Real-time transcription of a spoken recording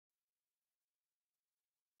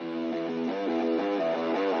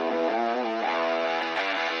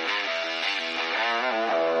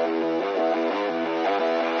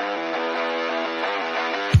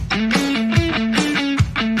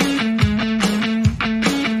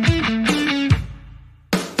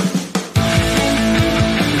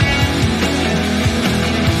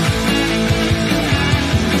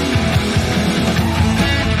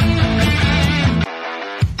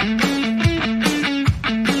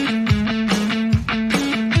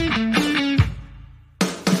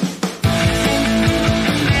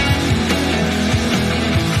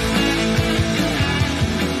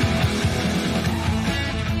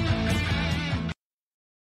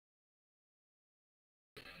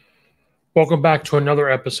Welcome back to another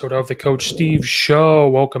episode of the Coach Steve Show.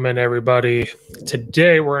 Welcome in, everybody.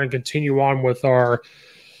 Today, we're going to continue on with our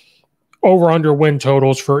over-under win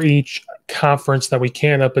totals for each conference that we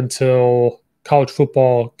can up until college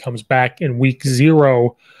football comes back in week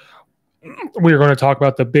 0. We're going to talk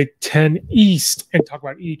about the Big Ten East and talk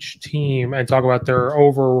about each team and talk about their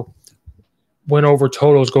win-over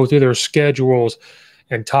totals, go through their schedules,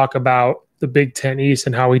 and talk about the Big Ten East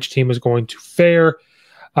and how each team is going to fare.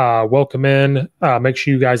 Welcome in. Make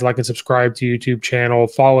sure you guys like and subscribe to YouTube channel.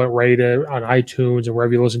 Follow it, rate it on iTunes and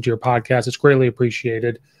wherever you listen to your podcast. It's greatly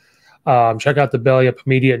appreciated. Check out the Belly Up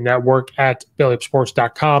Media Network at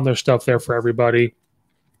bellyupsports.com. There's stuff there for everybody.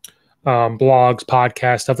 Blogs,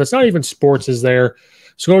 podcast stuff. That's not even sports is there.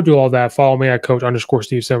 So go do all that. Follow me at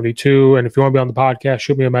Coach_Steve72. And if you want to be on the podcast,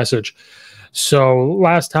 shoot me a message. So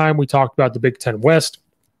last time we talked about the Big Ten West.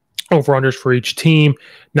 Over-unders for each team.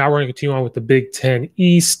 Now we're going to continue on with the Big Ten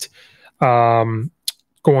East, going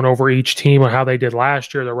over each team and how they did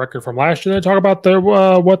last year, their record from last year. Then talk about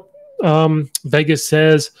what Vegas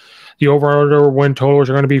says the over-under win totals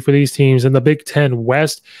are going to be for these teams. In the Big Ten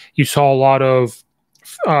West, you saw a lot of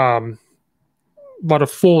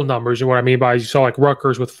full numbers. And what I mean by you saw like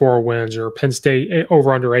Rutgers with 4 wins or Penn State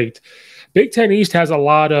over/under 8. Big Ten East has a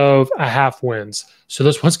lot of half wins, so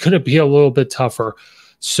this one's going to be a little bit tougher.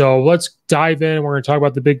 So let's dive in. We're going to talk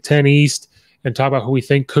about the Big Ten East and talk about who we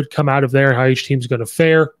think could come out of there and how each team's going to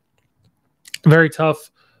fare. Very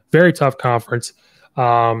tough conference.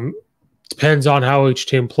 Depends on how each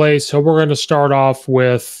team plays. So we're going to start off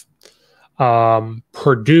with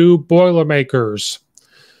Purdue Boilermakers.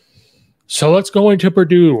 So let's go into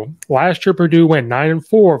Purdue. Last year, Purdue went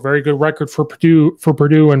 9-4. Very good record for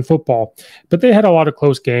Purdue in football. But they had a lot of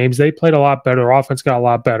close games. They played a lot better. Their offense got a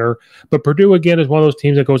lot better. But Purdue, again, is one of those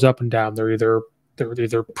teams that goes up and down. They're either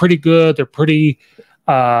pretty good, they're pretty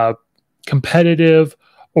competitive,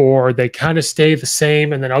 or they kind of stay the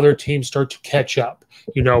same, and then other teams start to catch up.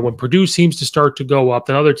 You know, when Purdue seems to start to go up,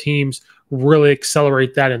 then other teams really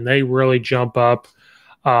accelerate that, and they really jump up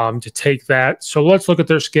to take that. So let's look at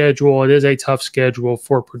their schedule. It is a tough schedule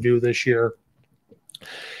for Purdue this year.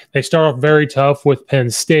 They start off very tough with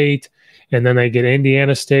Penn State, and then they get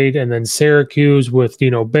Indiana State, and then Syracuse with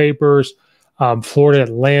Dino Babers, Florida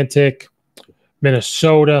Atlantic,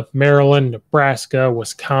 Minnesota, Maryland, Nebraska,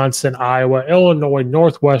 Wisconsin, Iowa, Illinois,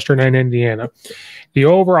 Northwestern, and Indiana. The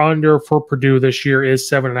over-under for Purdue this year is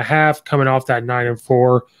 7.5, coming off that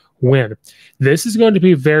 9-4 win. This is going to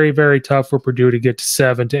be very, very tough for Purdue to get to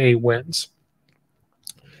 7 to 8 wins.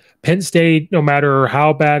 Penn State, no matter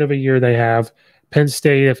how bad of a year they have, Penn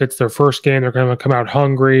State, if it's their first game, they're going to come out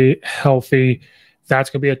hungry, healthy.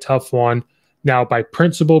 That's going to be a tough one. Now, by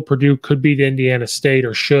principle, Purdue could beat Indiana State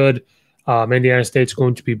or should. Indiana State's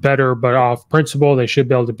going to be better, but off principle, they should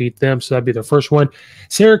be able to beat them. So that'd be their first one.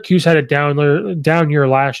 Syracuse had a down year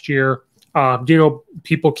last year.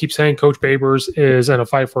 People keep saying Coach Babers is in a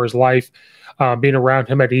fight for his life. Being around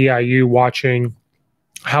him at EIU, watching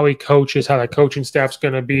how he coaches, how that coaching staff's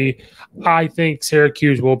going to be, I think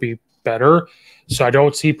Syracuse will be better. So I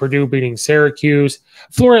don't see Purdue beating Syracuse.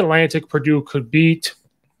 Florida Atlantic, Purdue could beat.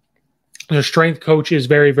 Their strength coach is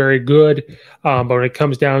very, very good. But when it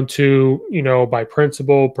comes down to, by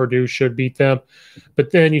principle, Purdue should beat them.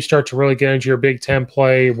 But then you start to really get into your Big Ten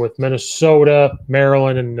play with Minnesota,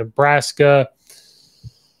 Maryland, and Nebraska.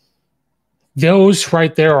 Those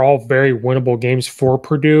right there are all very winnable games for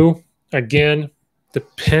Purdue. Again,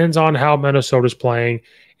 depends on how Minnesota's playing.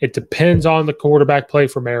 It depends on the quarterback play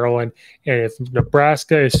for Maryland. And if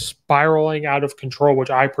Nebraska is spiraling out of control, which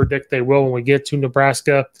I predict they will when we get to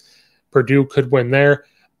Nebraska, Purdue could win there.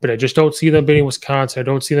 But I just don't see them beating Wisconsin. I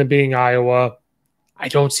don't see them beating Iowa. I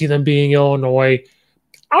don't see them beating Illinois.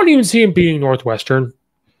 I don't even see them beating Northwestern.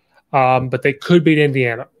 But they could beat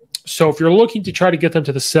Indiana. So if you're looking to try to get them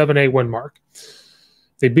to the 7-8 win mark,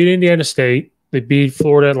 they beat Indiana State. They beat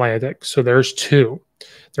Florida Atlantic. So there's 2.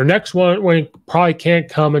 Their next one probably can't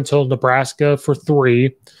come until Nebraska for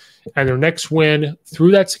 3. And their next win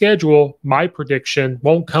through that schedule, my prediction,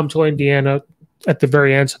 won't come till Indiana at the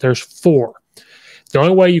very end. So there's 4. The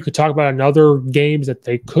only way you could talk about another games that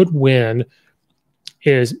they could win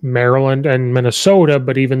is Maryland and Minnesota.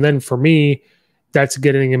 But even then, for me, that's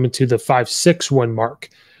getting them into the 5-6 win mark.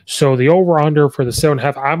 So the over-under for the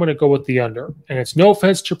 7.5, I'm going to go with the under. And it's no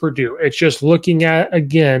offense to Purdue. It's just looking at,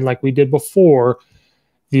 again, like we did before,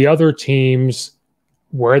 the other teams,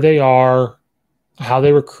 where they are, how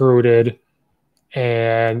they recruited,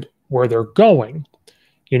 and where they're going.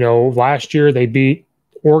 Last year they beat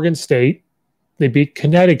Oregon State. They beat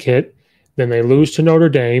Connecticut. Then they lose to Notre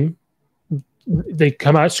Dame. They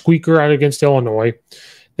come out squeaker out against Illinois.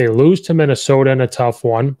 They lose to Minnesota in a tough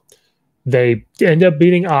one. They end up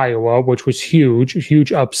beating Iowa, which was huge,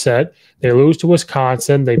 huge upset. They lose to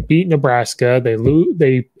Wisconsin. They beat Nebraska.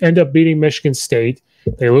 They end up beating Michigan State.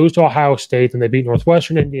 They lose to Ohio State, and they beat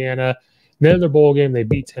Northwestern Indiana. And then in their bowl game, they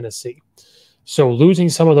beat Tennessee. So losing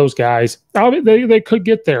some of those guys, they could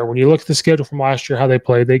get there. When you look at the schedule from last year, how they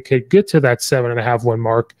played, they could get to that 7.5 win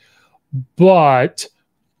mark. But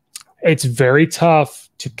it's very tough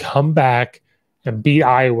to come back and beat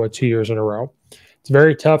Iowa 2 years in a row. It's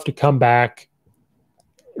very tough to come back.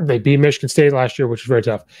 They beat Michigan State last year, which is very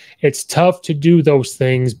tough. It's tough to do those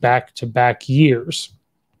things back-to-back years.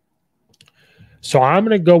 So I'm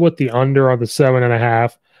going to go with the under on the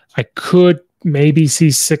 7.5. I could maybe see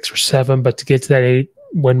 6 or 7, but to get to that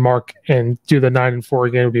 8-win mark and do the 9-4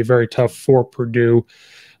 again would be very tough for Purdue.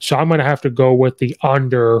 So I'm going to have to go with the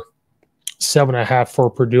under 7.5 for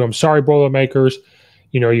Purdue. I'm sorry, Boilermakers.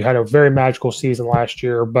 You had a very magical season last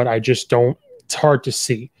year, but I just don't. It's hard to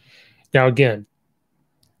see. Now, again,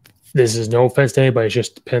 this is no offense to anybody. It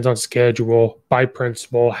just depends on schedule, by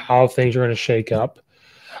principle, how things are going to shake up.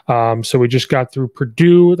 So we just got through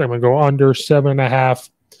Purdue. Then we go under 7.5.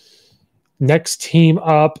 Next team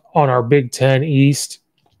up on our Big Ten East,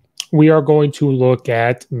 we are going to look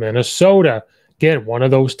at Minnesota. Again, one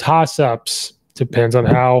of those toss-ups. Depends on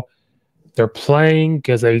how they're playing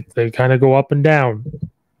because they kind of go up and down.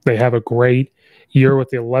 They have a great year with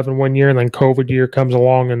the 11-win year, and then COVID year comes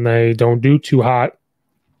along and they don't do too hot.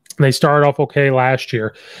 And they started off okay last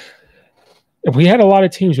year. We had a lot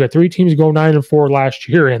of teams. We had 3 teams go 9-4 last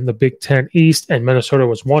year in the Big Ten East, and Minnesota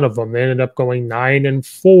was one of them. They ended up going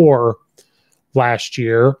 9-4 last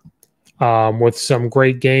year with some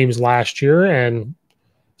great games last year and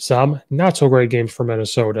some not so great games for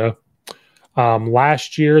Minnesota.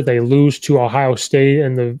 Last year, they lose to Ohio State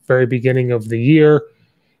in the very beginning of the year.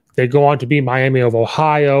 They go on to beat Miami of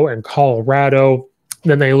Ohio and Colorado.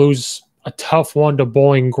 Then they lose a tough one to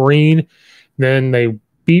Bowling Green. Then they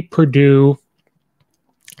beat Purdue.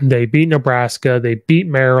 They beat Nebraska. They beat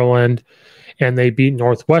Maryland. And they beat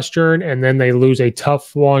Northwestern. And then they lose a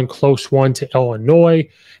tough one, close one to Illinois.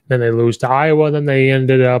 Then they lose to Iowa. Then they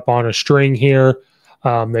ended up on a string here.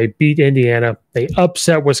 They beat Indiana. They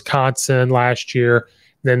upset Wisconsin last year.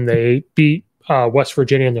 Then they beat West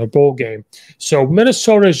Virginia in their bowl game. So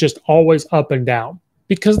Minnesota is just always up and down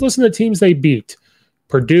because listen to the teams they beat.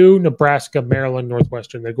 Purdue, Nebraska, Maryland,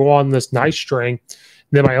 Northwestern. They go on this nice string.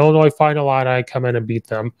 Then my Illinois Fighting Illini come in and beat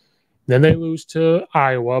them. Then they lose to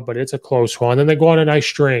Iowa, but it's a close one. Then they go on a nice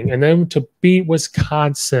string. And then to beat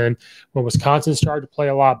Wisconsin, when Wisconsin started to play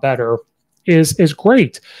a lot better, is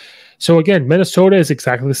great. So again, Minnesota is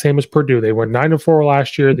exactly the same as Purdue. They went 9-4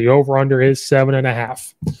 last year. The over-under is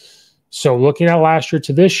 7.5. So looking at last year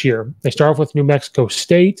to this year, they start off with New Mexico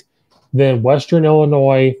State, then Western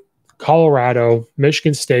Illinois, Colorado,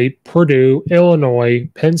 Michigan State, Purdue, Illinois,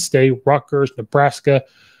 Penn State, Rutgers, Nebraska,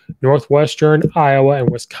 Northwestern, Iowa, and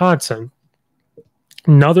Wisconsin.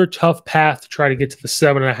 Another tough path to try to get to the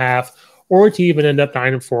 7.5 or to even end up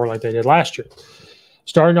 9-4 like they did last year.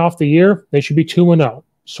 Starting off the year, they should be 2-0.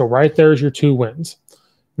 So right there's your 2 wins.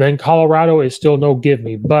 Then Colorado is still no give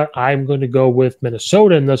me, but I'm going to go with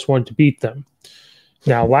Minnesota in this one to beat them.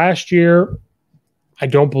 Now, last year, I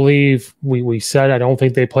don't believe we said I don't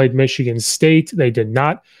think they played Michigan State. They did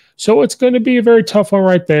not. So it's going to be a very tough one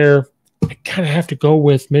right there. I kind of have to go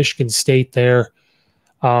with Michigan State there.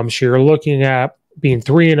 So you're looking at being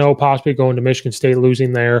 3-0, possibly going to Michigan State,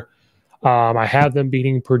 losing there. I have them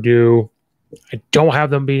beating Purdue. I don't have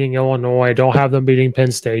them beating Illinois. I don't have them beating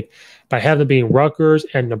Penn State. But I have them beating Rutgers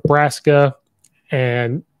and Nebraska.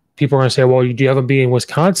 And people are going to say, well, do you have them beating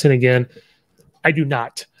Wisconsin again? I do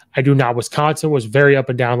not. I do not. Wisconsin was very up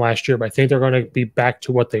and down last year, but I think they're going to be back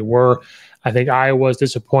to what they were. I think Iowa was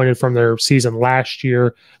disappointed from their season last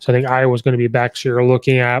year. So I think Iowa is going to be back. So you're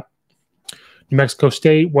looking at New Mexico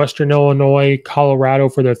State, Western Illinois, Colorado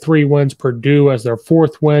for their 3 wins, Purdue as their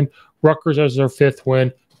 4th win, Rutgers as their 5th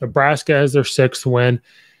win, Nebraska as their 6th win.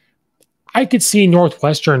 I could see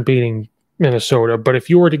Northwestern beating Minnesota, but if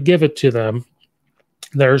you were to give it to them,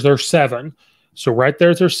 there's their 7. So right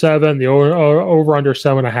there's their 7, the over under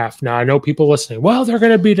 7.5. Now I know people listening, well, they're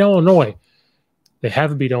going to beat Illinois. They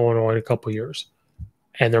haven't beat Illinois in a couple of years,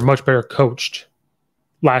 and they're much better coached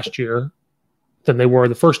last year than they were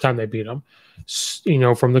the first time they beat them,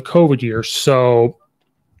 from the COVID year. So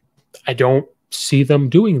I don't see them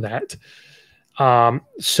doing that.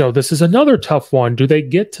 So this is another tough one. Do they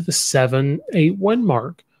get to the 7-8 win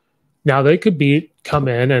mark? Now they could come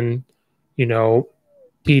in and,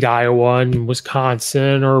 beat Iowa and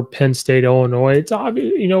Wisconsin or Penn State, Illinois. It's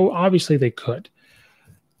obvious, obviously they could.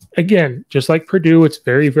 again, just like Purdue, it's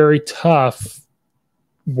very, very tough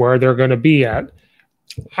where they're going to be at.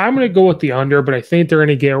 I'm going to go with the under, but I think they're going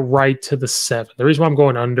to get right to the 7. The reason why I'm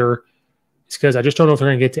going under is because I just don't know if they're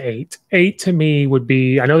going to get to 8. 8 to me would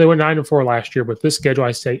be, I know they went 9-4 last year, but this schedule,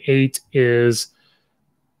 I say 8 is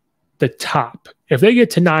the top. If they get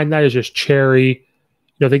to 9, that is just cherry.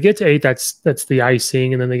 You know, they get to 8, that's the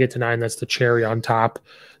icing, and then they get to 9, that's the cherry on top.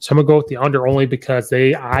 So I'm going to go with the under only because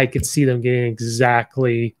I could see them getting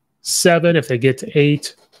exactly 7. If they get to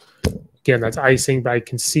 8, again, that's icing, but I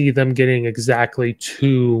can see them getting exactly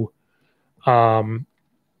to 7.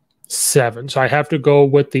 So I have to go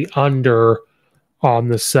with the under on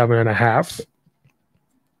the 7.5.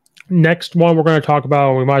 Next one we're going to talk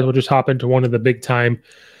about, we might as well just hop into one of the big time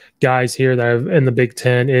guys here that are in the Big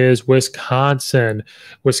Ten is Wisconsin.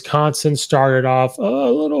 Wisconsin started off a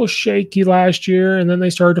little shaky last year, and then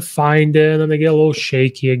they started to find it, and then they get a little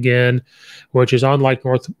shaky again, which is unlike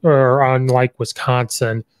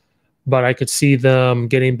Wisconsin. But I could see them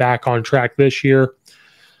getting back on track this year.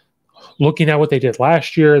 Looking at what they did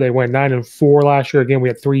last year, they went 9-4 last year. Again, we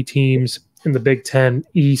had 3 teams in the Big Ten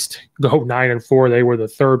East go 9-4. They were the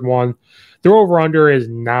third one. Their over-under is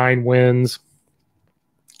 9 wins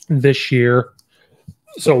this year.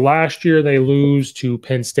 So last year they lose to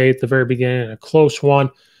Penn State at the very beginning, a close one.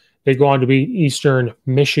 They go on to beat Eastern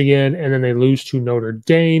Michigan, and then they lose to Notre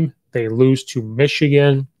Dame. They lose to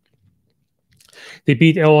Michigan. They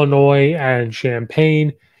beat Illinois and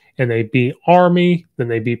Champaign, and they beat Army. Then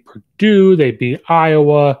they beat Purdue. They beat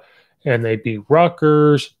Iowa, and they beat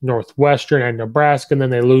Rutgers, Northwestern, and Nebraska. And then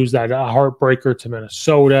they lose that heartbreaker to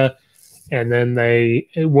Minnesota. And then they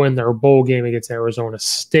win their bowl game against Arizona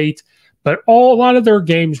State. But a lot of their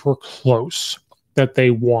games were close that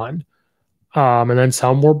they won. And then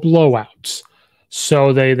some were blowouts.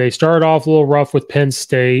 So they started off a little rough with Penn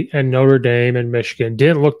State and Notre Dame and Michigan.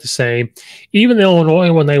 Didn't look the same. Even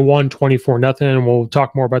Illinois, when they won 24-0, and we'll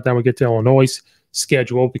talk more about that when we get to Illinois'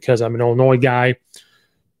 schedule because I'm an Illinois guy.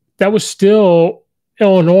 That was still,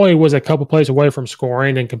 Illinois was a couple plays away from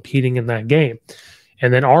scoring and competing in that game.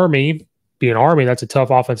 And then Army, being Army, that's a tough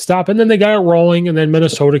offense stop. And then they got it rolling, and then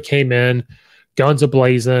Minnesota came in, guns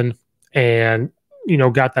a-blazing, and,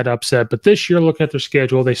 got that upset. But this year, looking at their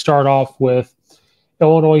schedule, they start off with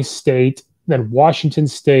Illinois State, then Washington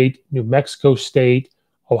State, New Mexico State,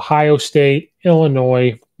 Ohio State,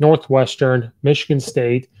 Illinois, Northwestern, Michigan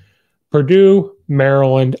State, Purdue,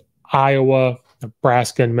 Maryland, Iowa,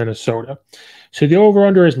 Nebraska, and Minnesota. So the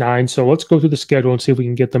over-under is 9. So let's go through the schedule and see if we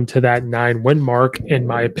can get them to that 9-win mark, in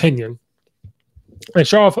my opinion. They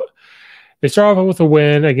start off with a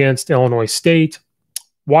win against Illinois State.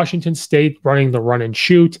 Washington State running the run and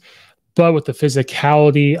shoot. But with the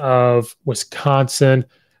physicality of Wisconsin,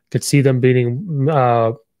 could see them beating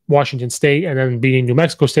Washington State and then beating New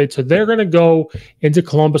Mexico State. So they're going to go into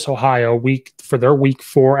Columbus, Ohio, for their week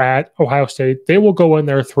 4 at Ohio State. They will go in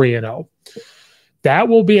there 3-0. That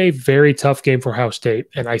will be a very tough game for Ohio State.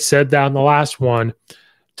 And I said that in the last one,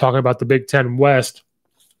 talking about the Big Ten West,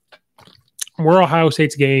 where Ohio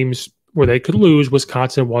State's games where they could lose,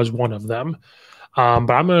 Wisconsin was one of them.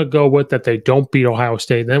 But I'm going to go with that they don't beat Ohio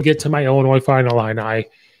State. Then get to my Illinois final line.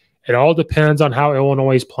 It all depends on how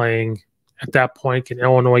Illinois is playing. At that point, can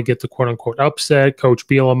Illinois get the quote-unquote upset? Coach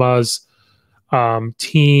Bielema's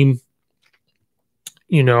team,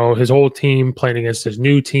 his old team playing against his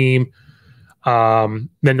new team. Then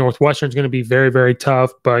Northwestern's going to be very, very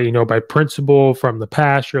tough. But, by principle from the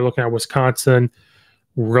past, you're looking at Wisconsin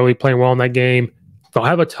really playing well in that game. They'll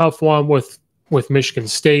have a tough one with Michigan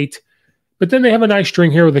State. But then they have a nice string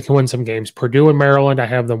here where they can win some games. Purdue and Maryland, I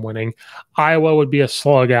have them winning. Iowa would be a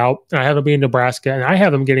slug out. I have them being Nebraska, and I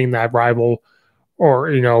have them getting that rival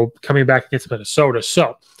or, coming back against Minnesota.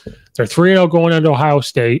 So they're 3-0 going into Ohio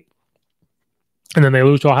State, and then they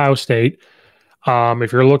lose to Ohio State.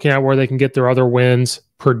 If you're looking at where they can get their other wins,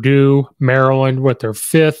 Purdue, Maryland with their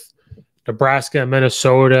 5th, Nebraska and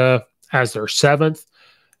Minnesota as their 7th.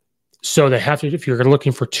 So they have to, if you're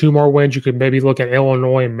looking for 2 more wins, you could maybe look at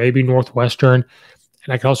Illinois and maybe Northwestern.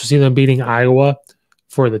 And I can also see them beating Iowa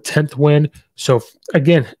for the 10th win. So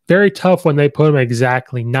again, very tough when they put them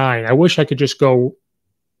exactly 9. I wish I could just go,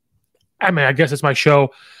 I guess it's my show.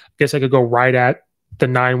 I guess I could go right at the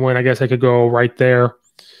 9 win. I guess I could go right there.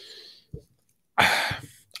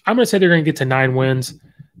 I'm going to say they're going to get to 9 wins,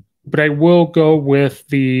 but I will go with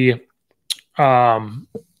the,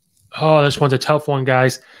 this one's a tough one,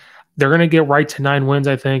 guys. They're going to get right to 9 wins,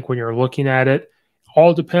 I think, when you're looking at it.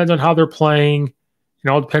 All depends on how they're playing. It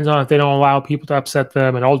all depends on if they don't allow people to upset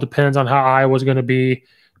them. It all depends on how Iowa's going to be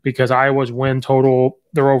because Iowa's win total,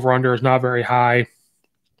 their over-under is not very high.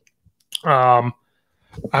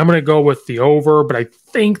 I'm going to go with the over, but I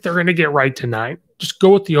think they're going to get right tonight. Just go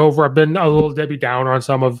with the over. I've been a little Debbie Downer on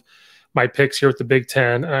some of my picks here with the Big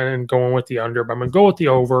Ten and going with the under, but I'm going to go with the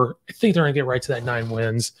over. I think they're going to get right to that 9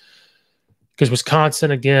 wins because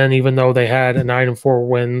Wisconsin, again, even though they had a 9-4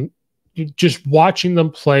 win, just watching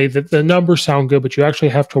them play, the numbers sound good, but you actually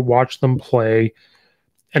have to watch them play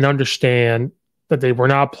and understand that they were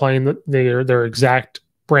not playing their exact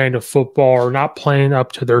brand of football or not playing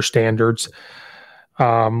up to their standards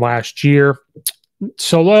last year.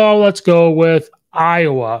 So let's go with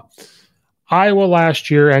Iowa. Iowa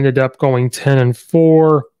last year ended up going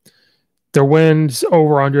 10-4. Their wins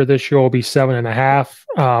over under this year will be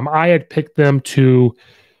 7.5. I had picked them to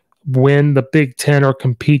win the Big Ten or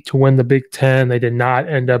compete to win the Big Ten. They did not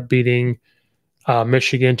end up beating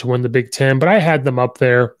Michigan to win the Big Ten, but I had them up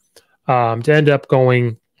there to end up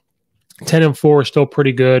going 10-4, still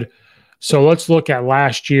pretty good. So let's look at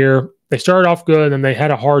last year. They started off good, and they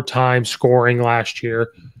had a hard time scoring last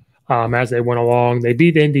year as they went along. They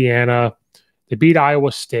beat Indiana. They beat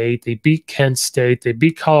Iowa State. They beat Kent State. They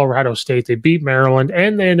beat Colorado State. They beat Maryland,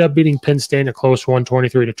 and they ended up beating Penn State in a close one,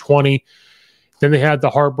 23-20. Then they had the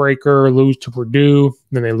heartbreaker, lose to Purdue.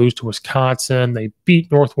 Then they lose to Wisconsin. They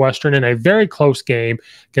beat Northwestern in a very close game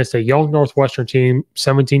against a young Northwestern team,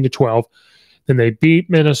 17-12. Then they beat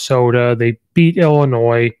Minnesota. They beat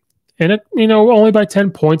Illinois. And, only by 10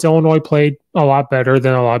 points. Illinois played a lot better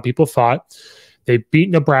than a lot of people thought. They beat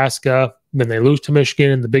Nebraska. Then they lose to Michigan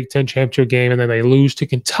in the Big Ten championship game. And then they lose to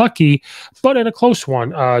Kentucky, but in a close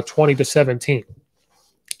one, 20-17.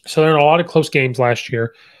 So there are a lot of close games last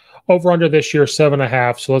year. Over under this year,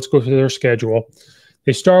 7.5. So let's go through their schedule.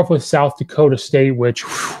 They start off with South Dakota State, which,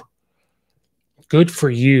 good for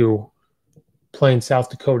you playing South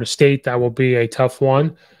Dakota State. That will be a tough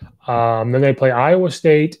one. Then they play Iowa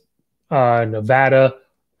State, Nevada,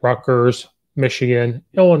 Rutgers, Michigan,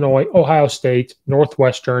 Illinois, Ohio State,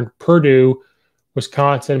 Northwestern, Purdue,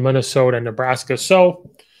 Wisconsin, Minnesota, and Nebraska. So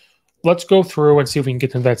let's go through and see if we can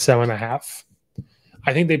get to that 7.5.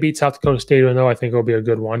 I think they beat South Dakota State, even though I think it'll be a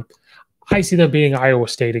good one. I see them beating Iowa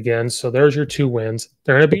State again. So there's your 2 wins.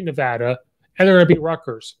 They're going to beat Nevada, and they're going to beat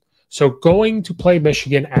Rutgers. So going to play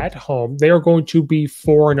Michigan at home, they are going to be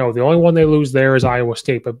 4-0. The only one they lose there is Iowa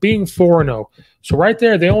State, but being 4-0. So right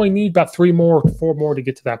there, they only need about 4 more to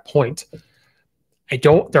get to that point. They're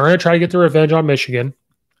going to try to get their revenge on Michigan.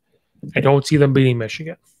 I don't see them beating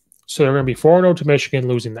Michigan. So they're going to be 4-0 to Michigan,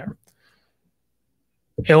 losing there.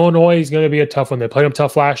 Illinois is going to be a tough one. They played them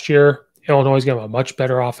tough last year. Illinois is going to have a much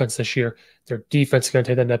better offense this year. Their defense is going to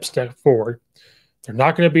take that next step forward. They're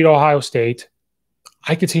not going to beat Ohio State.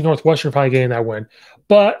 I could see Northwestern probably getting that win.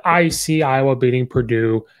 But I see Iowa beating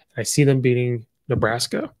Purdue, and I see them beating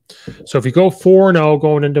Nebraska. So if you go 4-0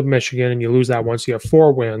 going into Michigan and you lose that one, so you have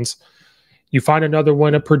 4 wins, you find another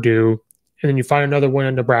win at Purdue, and then you find another win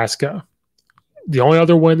in Nebraska. The only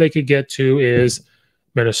other win they could get to is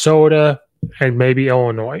Minnesota and maybe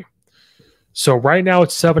Illinois. So right now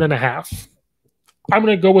it's 7.5. I'm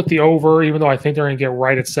going to go with the over, even though I think they're going to get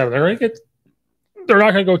right at 7. They're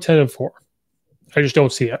not going to go 10-4. I just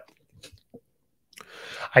don't see it.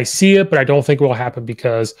 I see it, but I don't think it will happen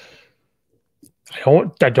because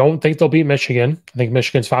I don't think they'll beat Michigan. I think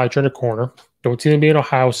Michigan's finally turned a corner. Don't see them being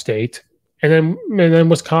Ohio State. And then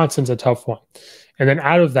Wisconsin's a tough one. And then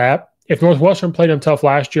out of that, if Northwestern played them tough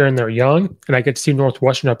last year and they're young, and I get to see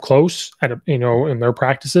Northwestern up close in their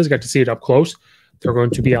practices, got to see it up close, they're going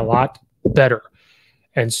to be a lot better.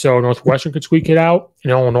 And so Northwestern could squeak it out.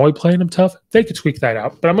 And Illinois playing them tough, they could squeak that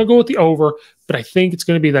out. But I'm going to go with the over, but I think it's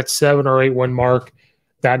going to be that 7 or 8 win mark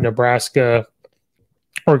that that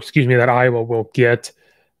Iowa will get.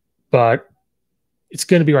 But it's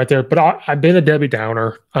going to be right there. But I've been a Debbie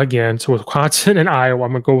Downer again. So with Wisconsin and Iowa,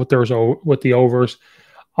 I'm going to go with the overs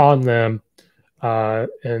on them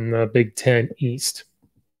in the Big Ten East.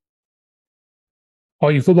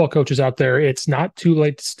 All you football coaches out there, it's not too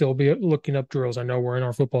late to still be looking up drills. I know we're in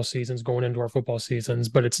our football seasons, going into our football seasons,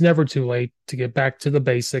 but it's never too late to get back to the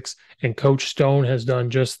basics. And Coach Stone has done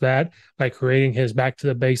just that by creating his Back to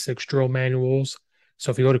the Basics drill manuals. So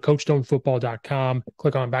if you go to CoachStoneFootball.com,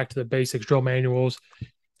 click on Back to the Basics drill manuals,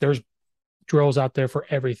 there's drills out there for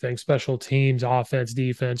everything: special teams, offense,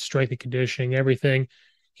 defense, strength and conditioning, everything.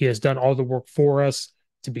 He has done all the work for us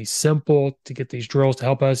to be simple, to get these drills to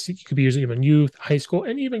help us. You could be using even youth, high school,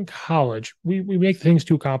 and even college. We make things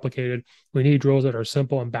too complicated. We need drills that are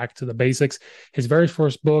simple and back to the basics. His very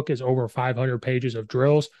first book is over 500 pages of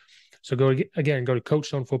drills. So go to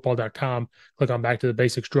CoachStoneFootball.com, click on Back to the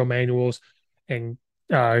Basics drill manuals, and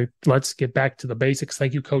let's get back to the basics.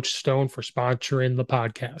 Thank you, Coach Stone, for sponsoring the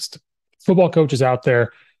podcast. Football coaches out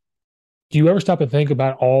there, Do you ever stop and think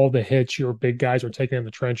about all the hits your big guys are taking in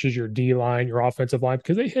the trenches, your D line, your offensive line,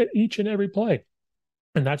 because they hit each and every play?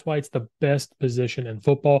 And that's why it's the best position in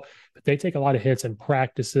football. But they take a lot of hits in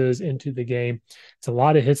practices into the game. It's a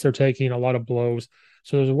lot of hits they're taking, a lot of blows.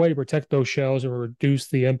 So there's a way to protect those shells and reduce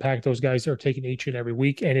the impact those guys are taking each and every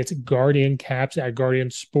week. And it's Guardian Caps at Guardian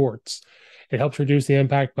Sports. It helps reduce the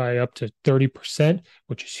impact by up to 30%,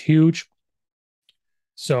 which is huge.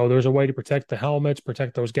 So there's a way to protect the helmets,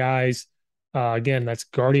 protect those guys. Again, that's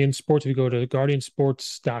Guardian Sports. If you go to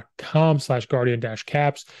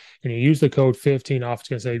guardiansports.com/guardian-caps and you use the code 15 off, it's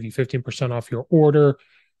going to save you 15% off your order.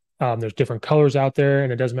 There's different colors out there,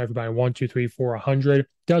 and it doesn't matter if you're buying 1, 2, 3, 4, 100.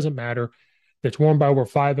 Doesn't matter. It's worn by over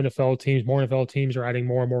 5 NFL teams. More NFL teams are adding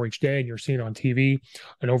more and more each day, and you're seeing on TV.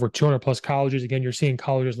 And over 200 plus colleges. Again, you're seeing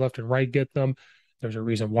colleges left and right get them. There's a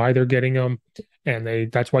reason why they're getting them,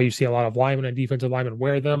 and that's why you see a lot of linemen and defensive linemen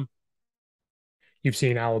wear them. You've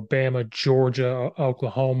seen Alabama, Georgia,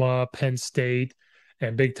 Oklahoma, Penn State,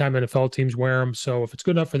 and big-time NFL teams wear them. So if it's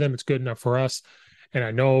good enough for them, it's good enough for us. And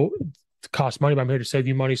I know it costs money, but I'm here to save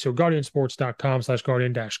you money. So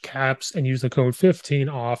guardiansports.com/guardian-caps and use the code 15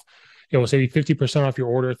 off. It will save you 50% off your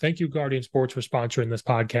order. Thank you, Guardian Sports, for sponsoring this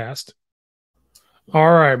podcast.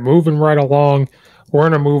 All right, moving right along. We're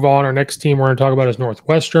going to move on. Our next team we're going to talk about is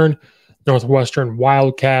Northwestern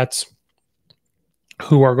Wildcats,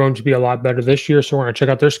 who are going to be a lot better this year. So we're going to check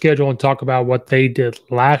out their schedule and talk about what they did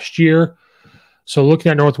last year. So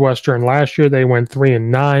looking at Northwestern, last year they went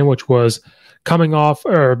 3-9, which was coming off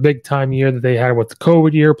a big-time year that they had with the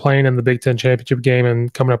COVID year, playing in the Big Ten championship game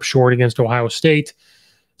and coming up short against Ohio State.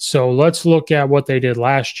 So let's look at what they did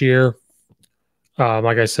last year.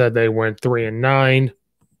 Like I said, they went 3-9,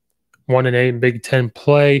 1-8 in Big Ten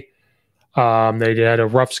play. They had a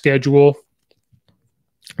rough schedule.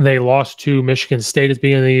 They lost to Michigan State at the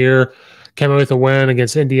beginning of the year, came away with a win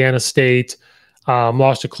against Indiana State,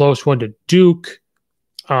 lost a close one to Duke,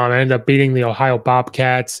 ended up beating the Ohio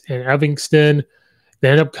Bobcats in Evanston. They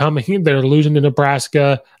ended up they're losing to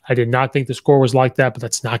Nebraska. I did not think the score was like that, but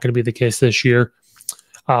that's not going to be the case this year.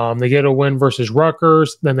 They get a win versus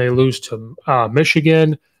Rutgers. Then they lose to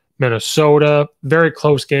Michigan, Minnesota. Very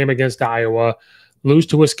close game against Iowa. Lose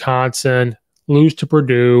to Wisconsin. Lose to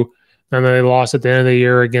Purdue. And then they lost at the end of the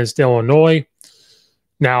year against Illinois.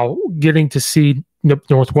 Now, getting to see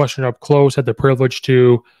Northwestern up close, had the privilege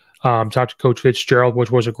to talk to Coach Fitzgerald,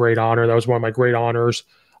 which was a great honor. That was one of my great honors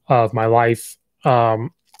of my life.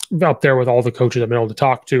 Up there with all the coaches I've been able to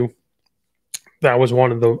talk to. That was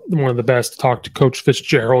one of the best to talk to Coach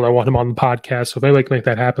Fitzgerald. I want him on the podcast. So if anybody can make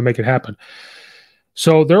that happen, make it happen.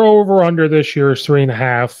 So their over-under this year is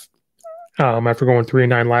 3.5 after going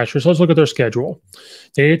 3-9 last year. So let's look at their schedule.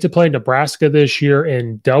 They get to play Nebraska this year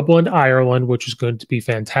in Dublin, Ireland, which is going to be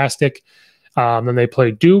fantastic. Then they play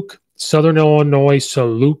Duke, Southern Illinois,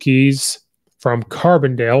 Salukis from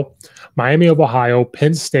Carbondale, Miami of Ohio,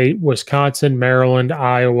 Penn State, Wisconsin, Maryland,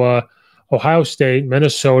 Iowa, Ohio State,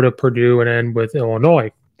 Minnesota, Purdue, and end with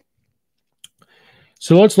Illinois.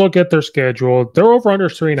 So let's look at their schedule. They're over under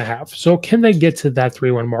 3.5. So can they get to that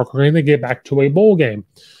 3-1 mark, or can they get back to a bowl game?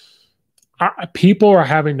 People are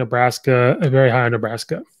having Nebraska very high on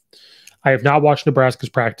Nebraska. I have not watched Nebraska's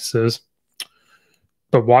practices,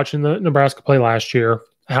 but watching the Nebraska play last year,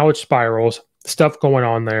 how it spirals, stuff going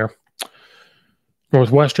on there,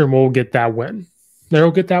 Northwestern will get that win. They'll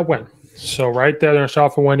get that win. So right there, they're going to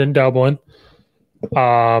start off a win in Dublin.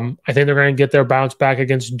 I think they're going to get their bounce back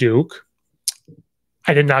against Duke.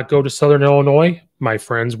 I did not go to Southern Illinois. My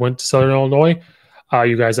friends went to Southern Illinois.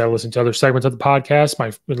 You guys that listen to other segments of the podcast,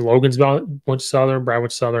 Logan's went to Southern, Brad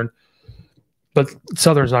went to Southern. But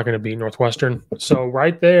Southern's not going to beat Northwestern. So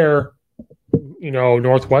right there,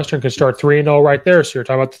 Northwestern can start 3-0 right there. So you're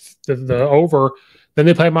talking about the over. Then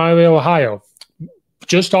they play Miami of Ohio.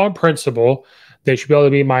 Just on principle, they should be able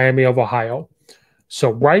to beat Miami of Ohio. So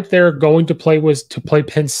right there, going to play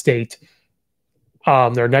Penn State.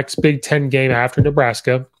 Their next Big Ten game after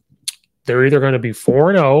Nebraska, they're either going to be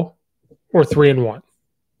 4-0 or 3-1,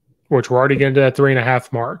 which we're already getting to that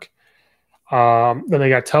 3.5 mark. Then they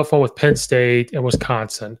got a tough one with Penn State and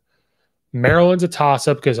Wisconsin. Maryland's a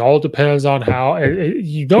toss-up because all depends on how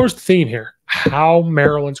you notice the theme here. How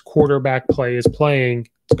Maryland's quarterback play is playing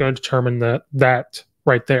is going to determine that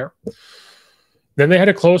right there. Then they had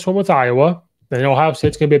a close one with Iowa. Then Ohio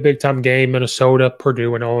State's going to be a big-time game, Minnesota,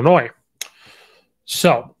 Purdue, and Illinois.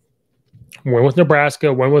 So, win with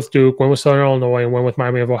Nebraska, win with Duke, win with Southern Illinois, and win with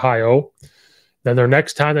Miami of Ohio. Then their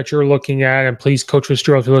next time that you're looking at, and please, Coach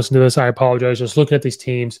Fitzgerald, if you listen to this, I apologize. Just looking at these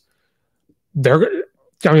teams,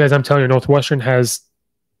 guys, I'm telling you, Northwestern has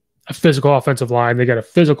a physical offensive line. They got a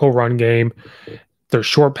physical run game. Their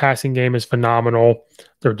short passing game is phenomenal.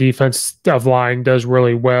 Their defensive line does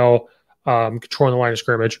really well, controlling the line of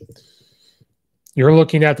scrimmage. You're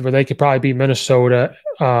looking at where they could probably beat Minnesota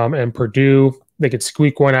and Purdue. They could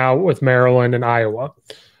squeak one out with Maryland and Iowa.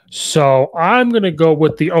 So I'm going to go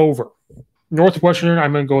with the over. Northwestern,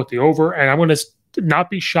 I'm going to go with the over, and I'm going to not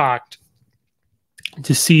be shocked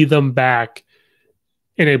to see them back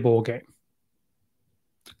in a bowl game.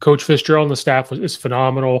 Coach Fitzgerald and the staff is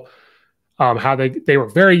phenomenal. How they were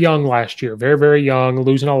very young last year, very, very young,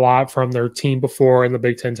 losing a lot from their team before in the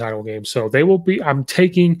Big Ten title game. So they will be,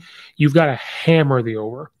 you've got to hammer the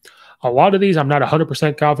over. A lot of these, I'm not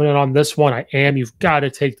 100% confident on this one. I am. You've got to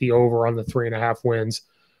take the over on the 3.5 wins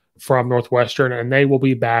from Northwestern, and they will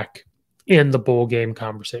be back in the bowl game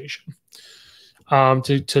conversation.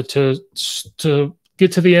 To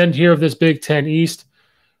get to the end here of this Big Ten East,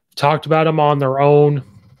 talked about them on their own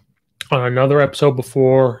on another episode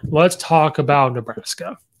before. Let's talk about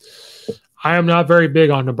Nebraska. I am not very big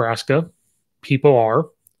on Nebraska. People are.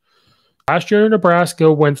 Last year,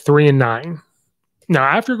 Nebraska went 3-9. Now,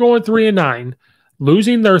 after going 3-9,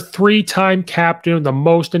 losing their 3-time captain, the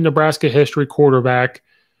most in Nebraska history quarterback,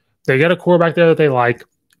 they got a quarterback there that they like.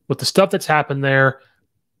 With the stuff that's happened there,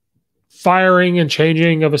 firing and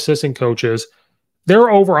changing of assistant coaches, their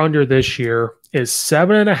over-under this year is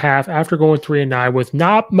 7.5 after going 3-9 with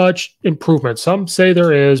not much improvement. Some say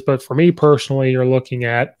there is, but for me personally, you're looking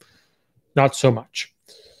at not so much.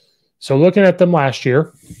 So looking at them last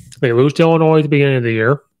year, they lose to Illinois at the beginning of the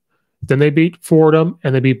year. Then they beat Fordham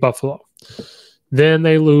and they beat Buffalo. Then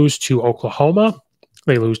they lose to Oklahoma.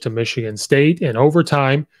 They lose to Michigan State in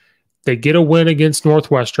overtime. They get a win against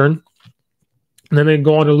Northwestern. And then they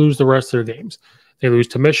go on to lose the rest of their games. They lose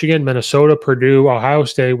to Michigan, Minnesota, Purdue, Ohio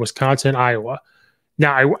State, Wisconsin, Iowa.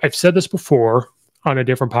 Now, I've said this before on a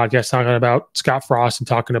different podcast talking about Scott Frost and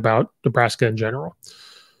talking about Nebraska in general.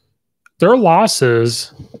 Their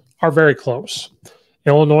losses are very close.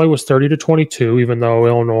 Illinois was 30-22, even though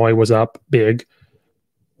Illinois was up big.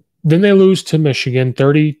 Then they lose to Michigan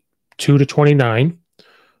 32-29.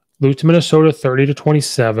 Lose to Minnesota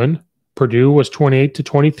 30-27. Purdue was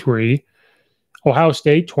 28-23. Ohio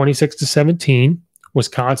State 26-17.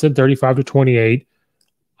 Wisconsin 35-28.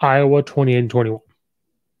 Iowa 28-21.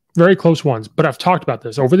 Very close ones, but I've talked about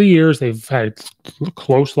this. Over the years, they've had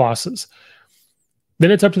close losses.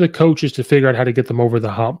 Then it's up to the coaches to figure out how to get them over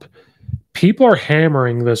the hump. People are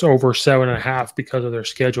hammering this over 7.5 because of their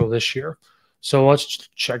schedule this year. So let's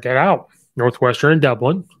check it out. Northwestern and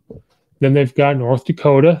Dublin. Then they've got North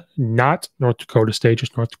Dakota, not North Dakota State,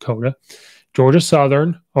 just North Dakota. Georgia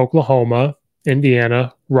Southern, Oklahoma,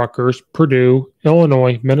 Indiana, Rutgers, Purdue,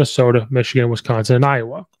 Illinois, Minnesota, Michigan, Wisconsin, and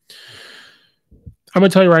Iowa. I'm going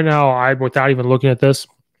to tell you right now, without even looking at this,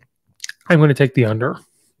 I'm going to take the under.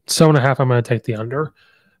 7.5, I'm going to take the under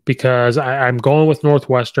because I'm going with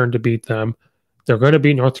Northwestern to beat them. They're going to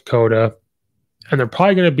beat North Dakota, and they're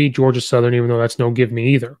probably going to beat Georgia Southern, even though that's no give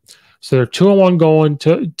me either. So they're 2-1 going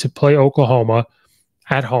to play Oklahoma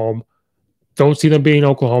at home. Don't see them beating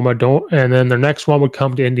Oklahoma. And then the next one would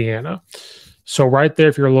come to Indiana. So right there,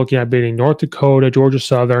 if you're looking at beating North Dakota, Georgia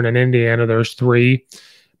Southern, and Indiana, there's 3.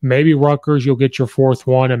 Maybe Rutgers, you'll get your 4th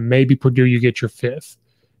one, and maybe Purdue, you get your 5th.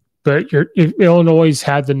 But if Illinois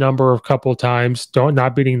had the number a couple of times,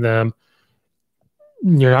 not beating them.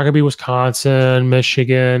 You're not going to be Wisconsin,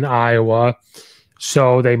 Michigan, Iowa.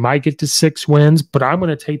 So they might get to 6 wins, but I'm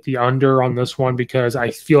going to take the under on this one because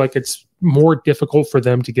I feel like it's more difficult for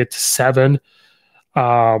them to get to 7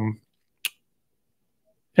 and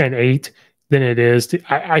 8 than it is.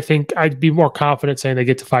 I think I'd be more confident saying they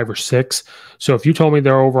get to 5 or 6. So if you told me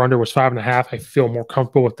their over-under was 5.5, I feel more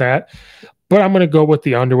comfortable with that. But I'm going to go with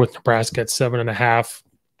the under with Nebraska at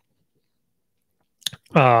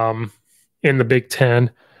 7.5 in the Big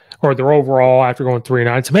Ten, or their overall after going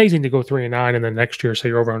 3-9. It's amazing to go 3-9 and then next year say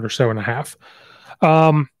you're over under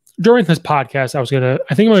 7.5. During this podcast, I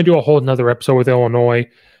think I'm going to do a whole another episode with Illinois,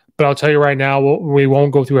 but I'll tell you right now, we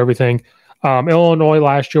won't go through everything. Illinois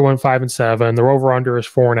last year went 5-7. Their over under is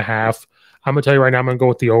 4.5. I'm going to tell you right now, I'm going to go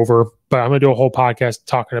with the over, but I'm going to do a whole podcast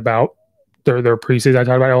talking about their preseason. I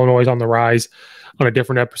talked about Illinois on the rise on a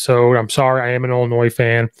different episode. I'm sorry, I am an Illinois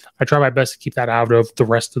fan. I try my best to keep that out of the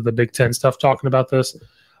rest of the Big Ten stuff talking about this.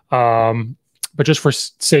 But just for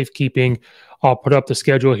safekeeping, I'll put up the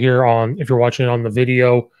schedule here if you're watching it on the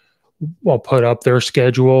video, I'll put up their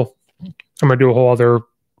schedule. I'm going to do a whole other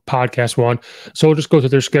podcast one. So we'll just go through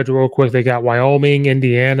their schedule real quick. They got Wyoming,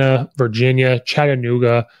 Indiana, Virginia,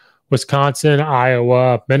 Chattanooga, Wisconsin,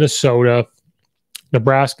 Iowa, Minnesota,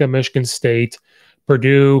 Nebraska, Michigan State,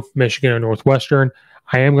 Purdue, Michigan, and Northwestern.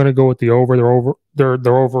 I am going to go with the over.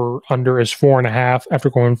 Their over under is 4.5 after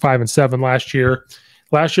going 5-7 last year.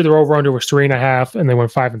 Last year their over under was 3.5, and they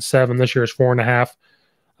went 5-7. This year is 4.5.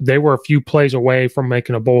 They were a few plays away from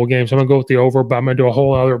making a bowl game, so I'm going to go with the over. But I'm going to do a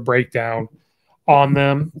whole other breakdown on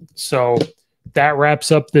them. So that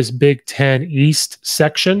wraps up this Big Ten East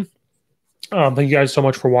section. Thank you guys so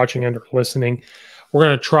much for watching and listening. We're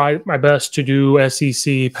going to try my best to do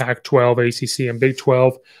SEC, Pac-12, ACC, and Big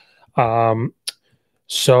 12.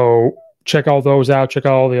 So check all those out. Check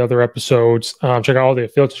out all the other episodes. Check out all the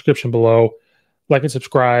affiliate description below. Like and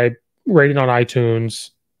subscribe. Rate it on iTunes.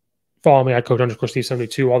 Follow me at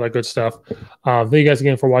Coach_Steve72. All that good stuff. Thank you guys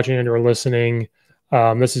again for watching and or listening.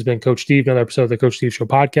 This has been Coach Steve, another episode of the Coach Steve Show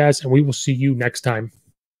podcast, and we will see you next time.